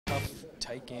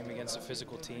tight game against a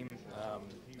physical team.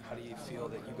 How do you feel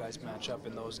that you guys match up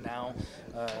in those now?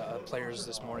 Players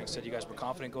this morning said you guys were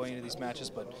confident going into these matches,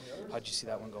 but how did you see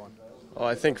that one going? Well,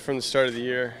 I think from the start of the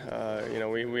year,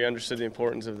 we understood the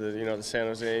importance of the San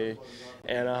Jose,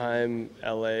 Anaheim,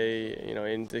 LA,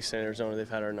 in Dixon, Arizona, they've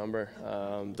had our number.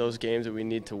 Those games that we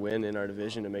need to win in our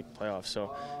division to make the playoffs.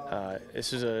 So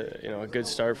this is a good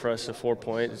start for us, a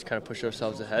 4-point, to kind of push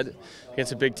ourselves ahead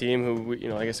against a big team who,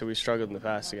 like I said, we struggled in the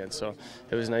past against. So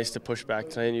it was nice to push back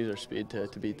tonight and use our speed to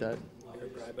beat that.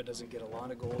 Eberle doesn't get a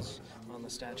lot of goals on the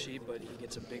stat sheet, but he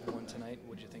gets a big one tonight.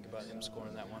 What did you think about him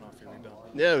scoring that one off your rebound?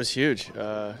 Yeah, it was huge.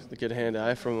 Good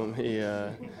hand-eye from him.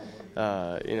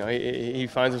 He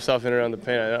finds himself in around the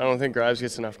paint. I don't think Grimes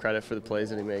gets enough credit for the plays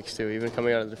that he makes too. Even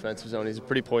coming out of the defensive zone, he's a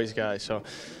pretty poised guy. So,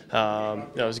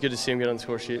 it was good to see him get on the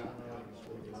score sheet.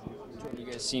 You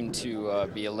guys seem to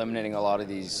be eliminating a lot of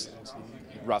these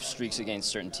rough streaks against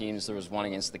certain teams. There was one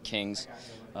against the Kings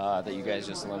that you guys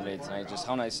just eliminated tonight. Just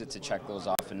how nice it to check those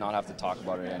off and not have to talk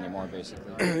about it anymore,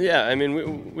 basically. Yeah, I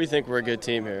mean, we think we're a good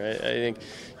team here. I think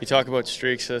you talk about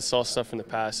streaks, that's all stuff in the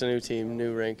past. A new team,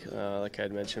 new rink, like I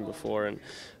had mentioned before. And,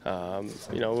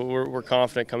 we're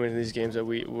confident coming into these games that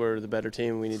we're the better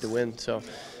team and we need to win. So,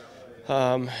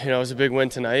 it was a big win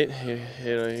tonight. You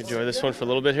enjoy this one for a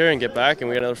little bit here and get back, and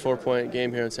we got another 4-point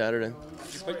game here on Saturday.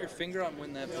 Did you put your finger on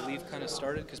when that belief kind of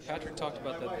started? Because Patrick talked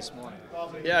about that this morning.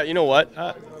 Yeah, you know what?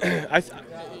 I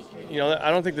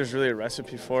don't think there's really a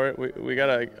recipe for it. We got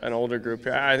an older group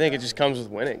here. I think it just comes with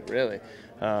winning, really.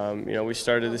 We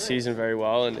started the season very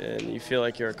well, and you feel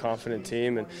like you're a confident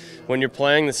team. And when you're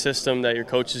playing the system that your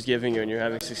coach is giving you and you're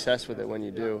having success with it when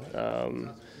you do,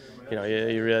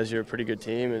 you realize you're a pretty good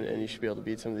team and you should be able to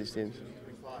beat some of these teams.